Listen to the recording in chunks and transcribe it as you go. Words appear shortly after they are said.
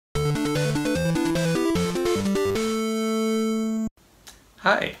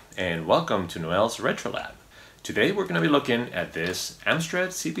Hi, and welcome to Noel's Retro Lab. Today we're going to be looking at this Amstrad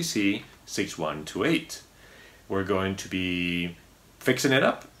CPC 6128. We're going to be fixing it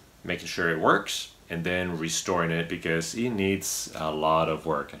up, making sure it works, and then restoring it because it needs a lot of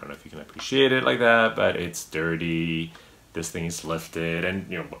work. I don't know if you can appreciate it like that, but it's dirty, this thing is lifted,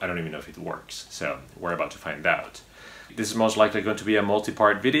 and I don't even know if it works. So we're about to find out. This is most likely going to be a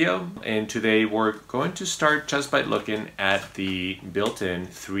multi-part video, and today we're going to start just by looking at the built-in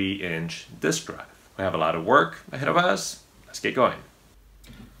 3-inch disk drive. We have a lot of work ahead of us. Let's get going.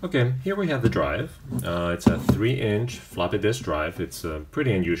 Okay, here we have the drive. It's a 3-inch floppy disk drive. It's a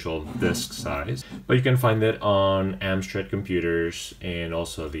pretty unusual disk size, but you can find it on Amstrad computers and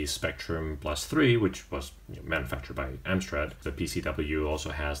also the Spectrum Plus 3, which was manufactured by Amstrad. The PCW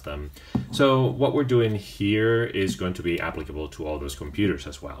also has them. So what we're doing here is going to be applicable to all those computers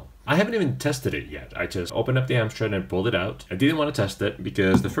as well. I haven't even tested it yet. I just opened up the Amstrad and pulled it out. I didn't want to test it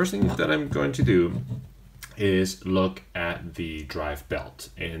because the first thing that I'm going to do is look at the drive belt,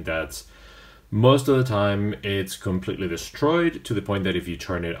 and that's most of the time it's completely destroyed to the point that if you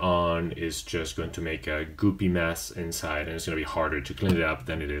turn it on it's just going to make a goopy mess inside, and it's going to be harder to clean it up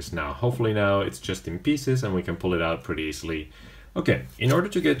than it is now. Hopefully now it's just in pieces and we can pull it out pretty easily. Okay, in order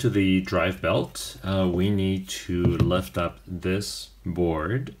to get to the drive belt, we need to lift up this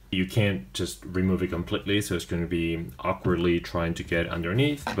board. You can't just remove it completely, so it's going to be awkwardly trying to get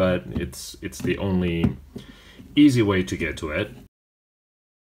underneath, but it's the only easy way to get to it.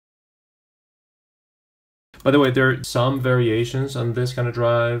 By the way, there are some variations on this kind of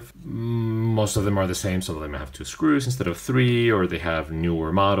drive. Most of them are the same. Some of them have 2 screws instead of 3, or they have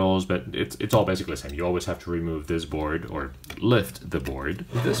newer models, but it's all basically the same. You always have to remove this board or lift the board.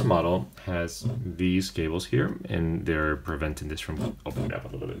 This model has these cables here, and they're preventing this from opening up a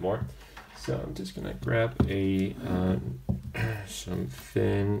little bit more. So I'm just gonna grab some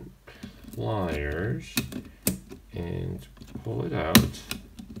thin pliers and pull it out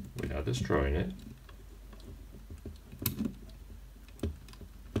without destroying it.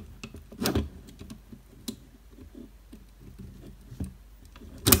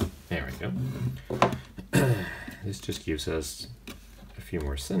 There we go. This just gives us a few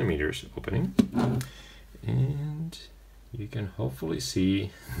more centimeters opening, and you can hopefully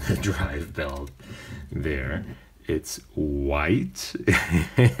see the drive belt there. It's white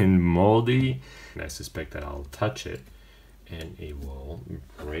and moldy, and I suspect that I'll touch it and it will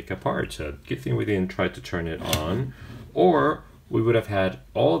break apart. So good thing we didn't try to turn it on, or we would have had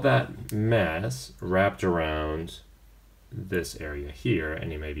all that mass wrapped around this area here,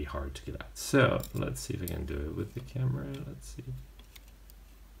 and it may be hard to get out. So let's see if I can do it with the camera. Let's see.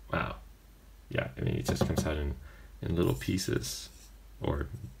 Wow. Yeah, I mean, it just comes out in little pieces, or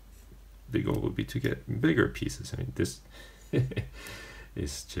the goal would be to get bigger pieces. I mean, this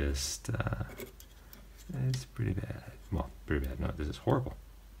is just, it's pretty bad. Well, pretty bad. No, this is horrible.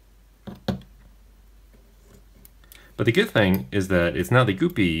 But the good thing is that it's not the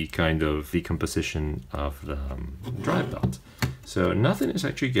goopy kind of decomposition of the drive belt. So nothing is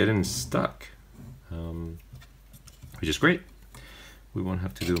actually getting stuck, which is great. We won't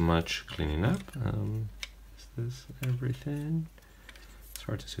have to do much cleaning up. Is this everything? It's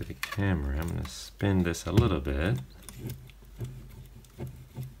hard to see the camera. I'm going to spin this a little bit.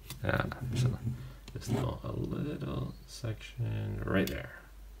 There's just a little section right there.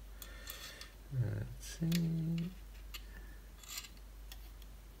 Let's see.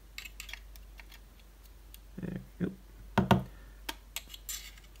 There we go.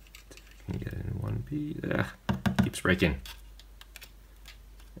 See if I can get it in one piece. Keeps breaking.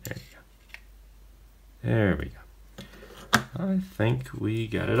 There you go. There we go. I think we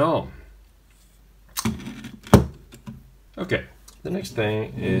got it all. Okay, the next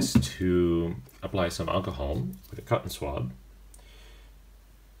thing is to apply some alcohol with a cotton swab,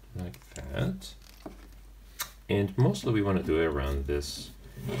 like that. And mostly we want to do it around this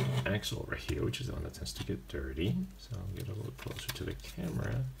axle right here, which is the one that tends to get dirty. So I'll get a little closer to the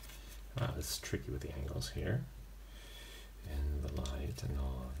camera. Wow, it's tricky with the angles here and the light and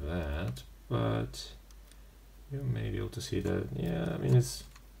all of that, but you may be able to see that. Yeah, I mean, it's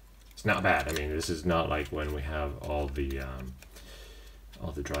not bad. I mean, this is not like when we have all the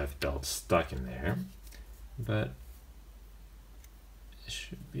drive belts stuck in there, but it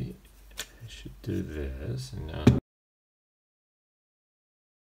should be. I should do this and now.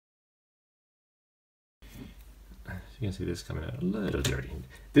 You can see this coming out a little dirty.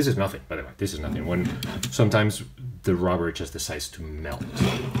 This is nothing, by the way. This is nothing. When sometimes the rubber just decides to melt,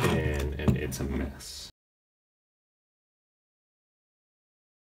 and it's a mess.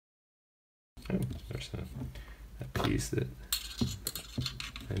 Oh, there's a piece that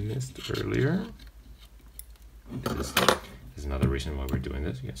I missed earlier. This is another reason why we're doing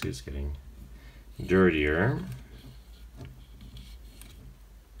this. You can see it's getting dirtier.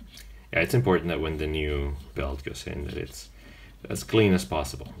 Yeah, it's important that when the new belt goes in that it's as clean as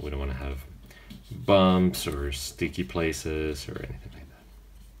possible. We don't want to have bumps or sticky places or anything like that.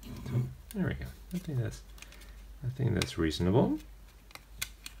 So, there we go. I think that's reasonable.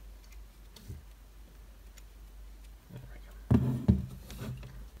 There we go.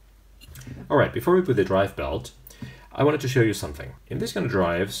 All right, before we put the drive belt, I wanted to show you something. In this kind of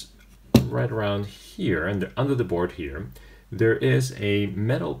drives, right around here and under the board here, there is a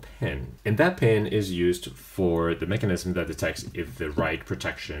metal pin, and that pin is used for the mechanism that detects if the write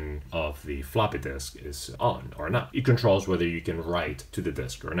protection of the floppy disk is on or not. It controls whether you can write to the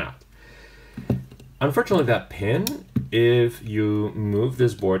disk or not. Unfortunately, that pin, if you move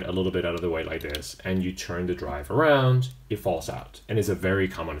this board a little bit out of the way like this and you turn the drive around, it falls out. And it's a very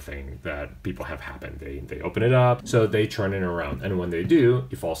common thing that people have happen. They open it up, so they turn it around, and when they do,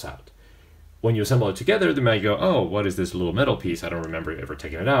 it falls out. When you assemble it together, they might go, oh, what is this little metal piece? I don't remember ever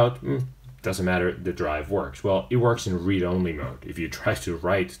taking it out. Doesn't matter, the drive works. Well, it works in read-only mode. If you try to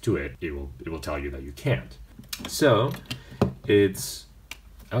write to it, it will tell you that you can't. So it's,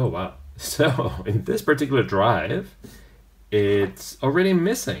 oh wow. So in this particular drive, it's already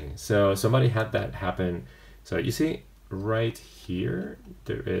missing. So somebody had that happen. So you see right here,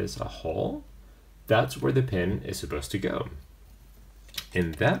 there is a hole. That's where the pin is supposed to go.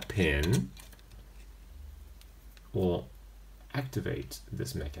 And that pin will activate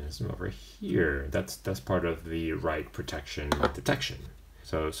this mechanism over here. That's part of the write protection detection.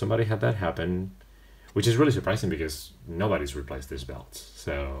 So somebody had that happen, which is really surprising because nobody's replaced this belt.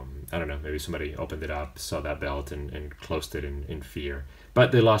 So I don't know, maybe somebody opened it up, saw that belt and closed it in fear,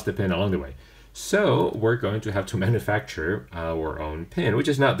 but they lost the pin along the way. So we're going to have to manufacture our own pin, which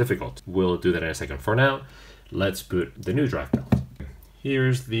is not difficult. We'll do that in a second. For now, let's put the new drive belt.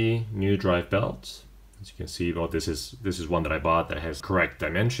 Here's the new drive belt. As you can see, well, this is one that I bought that has correct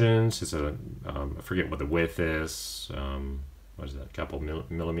dimensions. It's a I forget what the width is. What is that? A couple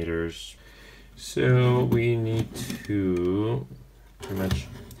millimeters. So we need to pretty much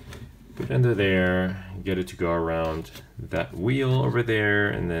put it under there, get it to go around that wheel over there,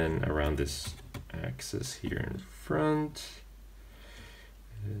 and then around this axis here in front.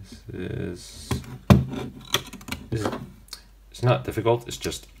 This is it's not difficult, it's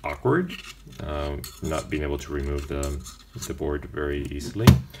just awkward, not being able to remove the board very easily.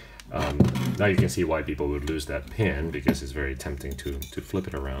 Now you can see why people would lose that pin, because it's very tempting to flip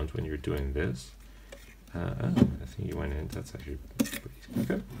it around when you're doing this. Oh, I think you went in, that's actually pretty easy.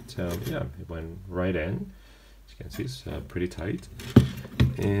 Okay, so yeah, it went right in. As you can see, it's pretty tight.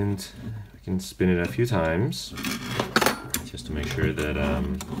 And I can spin it a few times, just to make sure that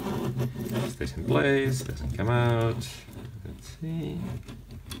it stays in place, doesn't come out. Let's see.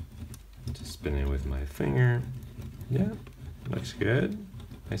 Just spin it with my finger. Yeah, looks good.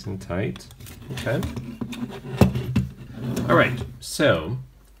 Nice and tight. Okay. All right, so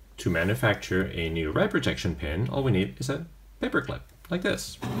to manufacture a new write protection pin, all we need is a paper clip like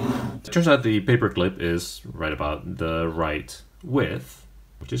this. It turns out the paper clip is right about the right width,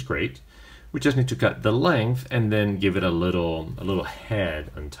 which is great. We just need to cut the length and then give it a little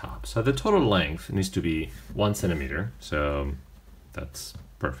head on top. So the total length needs to be 1 centimeter. So that's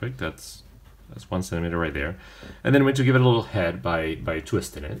perfect. That's 1 centimeter right there. And then we need to give it a little head by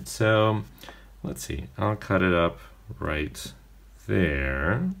twisting it. So let's see. I'll cut it up right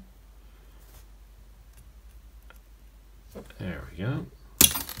there. There we go.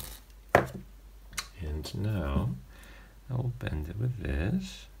 And now I'll bend it with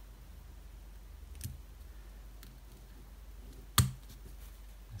this.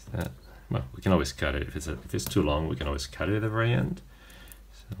 That, well, we can always cut it if it's too long. We can always cut it at the very end.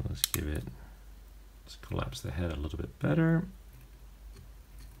 So let's collapse the head a little bit better.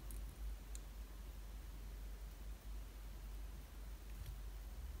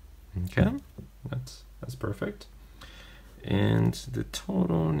 Okay, that's perfect. And the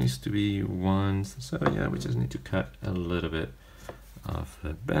total needs to be 1. So yeah, we just need to cut a little bit off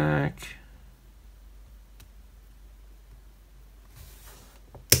the back.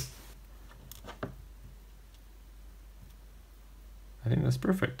 I think that's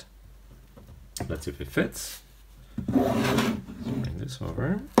perfect. Let's see if it fits. Let's bring this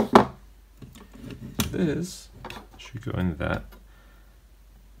over. This should go in that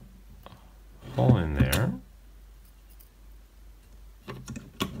hole in there.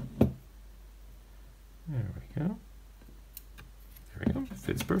 There we go. There we go. It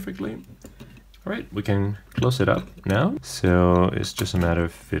fits perfectly. All right, we can close it up now. So it's just a matter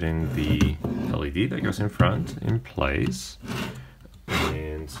of fitting the LED that goes in front in place.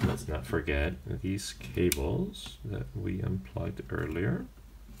 And let's not forget these cables that we unplugged earlier.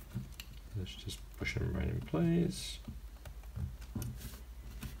 Let's just push them right in place.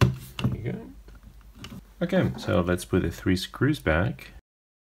 There you go. Okay, so let's put the 3 screws back.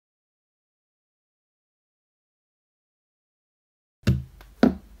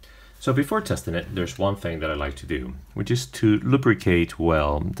 So before testing it, there's one thing that I like to do, which is to lubricate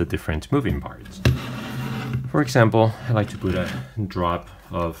well the different moving parts. For example, I like to put a drop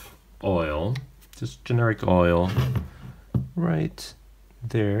of oil, just generic oil, right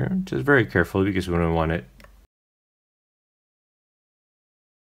there, just very carefully because we don't want it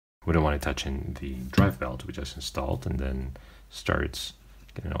touching the drive belt we just installed and then starts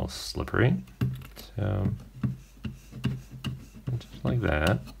getting all slippery. So just like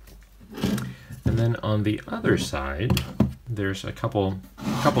that. And then on the other side, there's a couple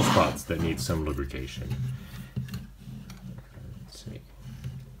spots that need some lubrication. Let's see.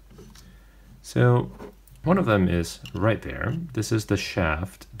 So one of them is right there. This is the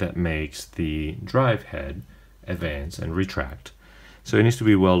shaft that makes the drive head advance and retract. So it needs to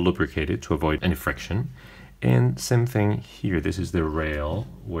be well lubricated to avoid any friction. And same thing here. This is the rail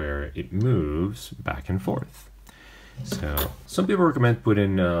where it moves back and forth. So some people recommend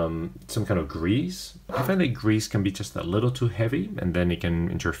putting some kind of grease. I find that grease can be just a little too heavy, and then it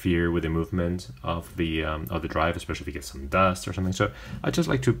can interfere with the movement of the drive, especially if you get some dust or something. So I just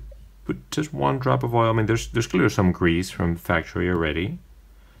like to put just 1 drop of oil. I mean, there's clearly some grease from factory already.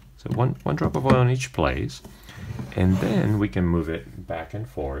 So one drop of oil in each place, and then we can move it back and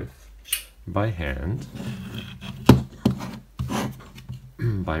forth by hand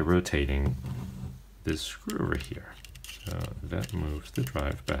by rotating this screw over here. So that moves the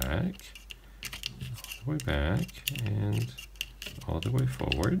drive back, all the way back, and all the way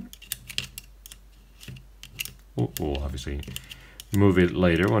forward. We'll obviously move it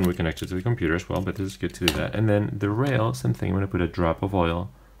later when we connect it to the computer as well, but this is good to do that. And then the rail, same thing. I'm going to put a drop of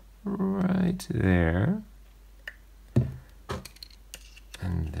oil right there.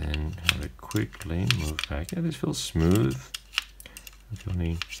 And then have it quickly move back. Yeah, this feels smooth. I don't feel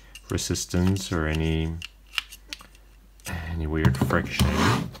any resistance or any weird friction.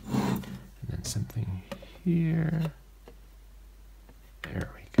 And then something here. There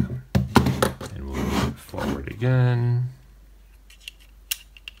we go. And we'll move it forward again.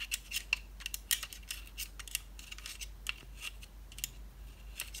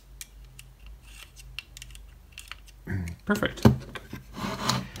 Perfect.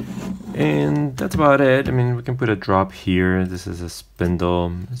 And that's about it. I mean, we can put a drop here. This is a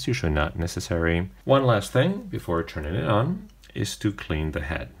spindle. It's usually not necessary. One last thing before turning it on is to clean the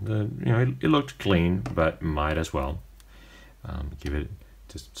head. It looked clean, but might as well. Give it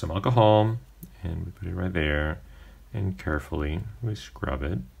just some alcohol, and we put it right there, and carefully we scrub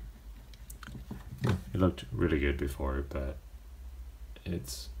it. It looked really good before, but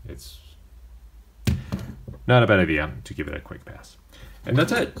it's not a bad idea to give it a quick pass. And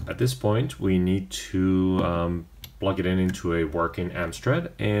that's it. At this point, we need to plug it into a working Amstrad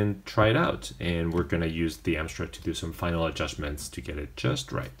and try it out. And we're going to use the Amstrad to do some final adjustments to get it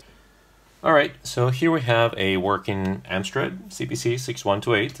just right. All right, so here we have a working Amstrad CPC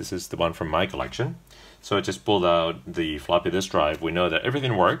 6128. This is the one from my collection. So I just pulled out the floppy disk drive. We know that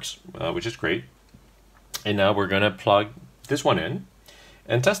everything works, which is great. And now we're going to plug this one in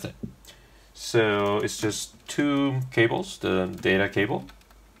and test it. So it's just 2 cables, the data cable,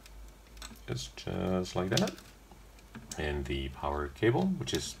 it's just like that, and the power cable,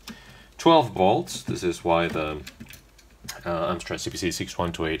 which is 12 volts. This is why the Amstrad CPC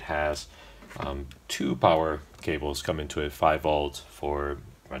 6128 has 2 power cables come into it, 5 volts for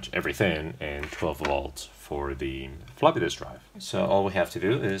pretty much everything, and 12 volts for the floppy disk drive. So all we have to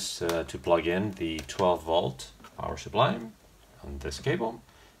do is to plug in the 12 volt power supply on this cable.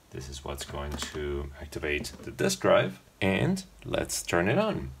 This is what's going to activate the disk drive, and let's turn it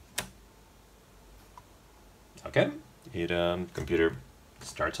on. Okay, computer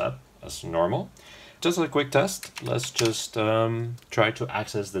starts up as normal. Just a quick test. Let's just try to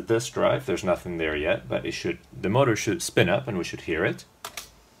access the disk drive. There's nothing there yet, but the motor should spin up, and we should hear it.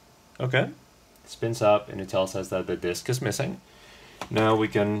 Okay, it spins up, and it tells us that the disk is missing. Now we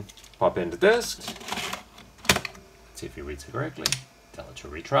can pop in the disk. See if it reads it correctly. Tell it to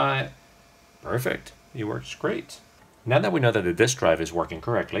retry. Perfect. It works great. Now that we know that the disk drive is working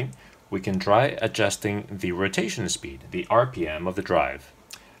correctly, we can try adjusting the rotation speed, the RPM of the drive.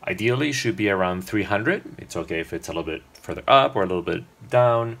 Ideally, it should be around 300. It's okay if it's a little bit further up or a little bit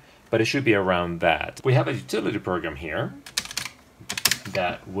down. but it should be around that. We have a utility program here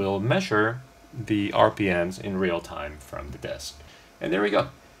that will measure the RPMs in real time from the disk. And there we go.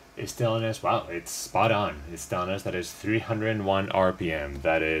 It's telling us, wow, it's spot on. It's telling us that it's 301 RPM,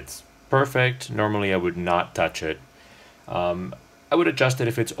 that it's perfect. Normally I would not touch it. I would adjust it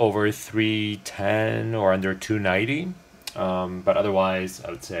if it's over 310 or under 290. But otherwise,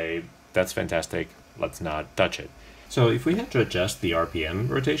 I would say that's fantastic. Let's not touch it. So if we have to adjust the RPM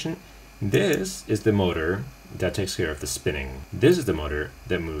rotation, this is the motor that takes care of the spinning. This is the motor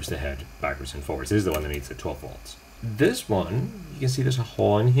that moves the head backwards and forwards. This is the one that needs the 12 volts. This one, you can see there's a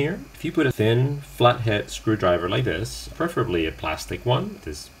hole in here. If you put a thin, flathead screwdriver like this, preferably a plastic one,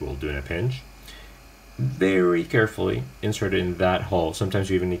 this will do in a pinch, very carefully insert it in that hole. Sometimes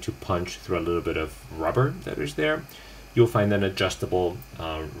you even need to punch through a little bit of rubber that is there. You'll find an adjustable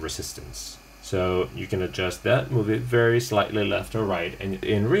resistance. So you can adjust that, move it very slightly left or right, and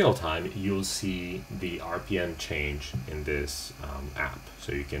in real time, you'll see the RPM change in this app.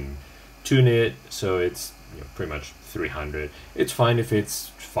 So you can tune it so it's pretty much 300. It's fine if it's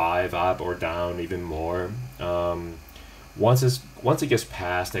 5 up or down, even more. Once it gets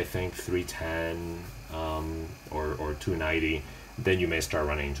past, I think 310 or 290, then you may start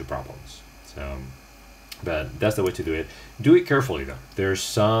running into problems. So, but that's the way to do it. Do it carefully though. There's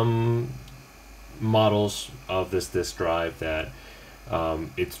some models of this disk drive that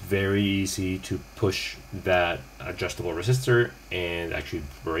it's very easy to push that adjustable resistor and actually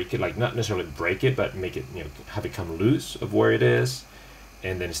break it, like not necessarily break it, but make it, have it come loose of where it is,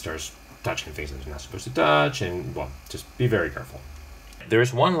 and then it starts touching things that it's not supposed to touch, and well, just be very careful.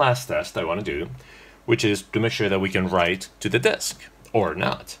 There's one last test I want to do, which is to make sure that we can write to the disk or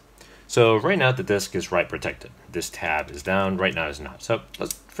not. So right now the disk is write protected. This tab is down, right now is not. So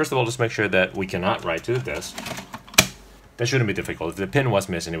let's first of all just make sure that we cannot write to the disk. That shouldn't be difficult. If the pin was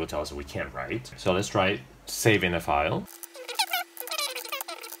missing, it will tell us that we can't write. So let's try saving a file.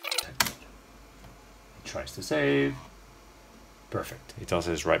 It tries to save. Perfect. It tells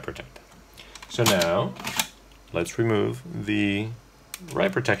us it's write protected. So now let's remove the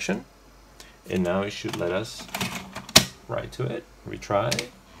write protection. And now it should let us write to it. Retry.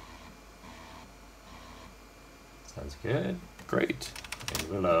 Sounds good. Great. And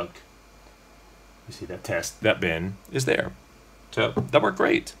we look. You see that bin is there. So that worked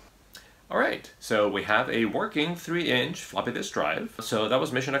great. All right, so we have a working 3-inch floppy disk drive. So that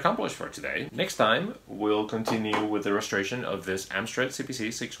was mission accomplished for today. Next time, we'll continue with the restoration of this Amstrad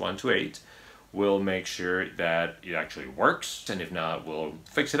CPC 6128. We'll make sure that it actually works, and if not, we'll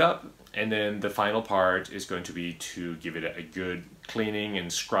fix it up. And then the final part is going to be to give it a good cleaning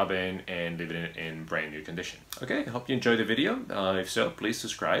and scrubbing and leave it in brand new condition. Okay, I hope you enjoyed the video. If so, please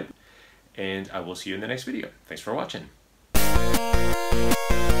subscribe. And I will see you in the next video. Thanks for watching.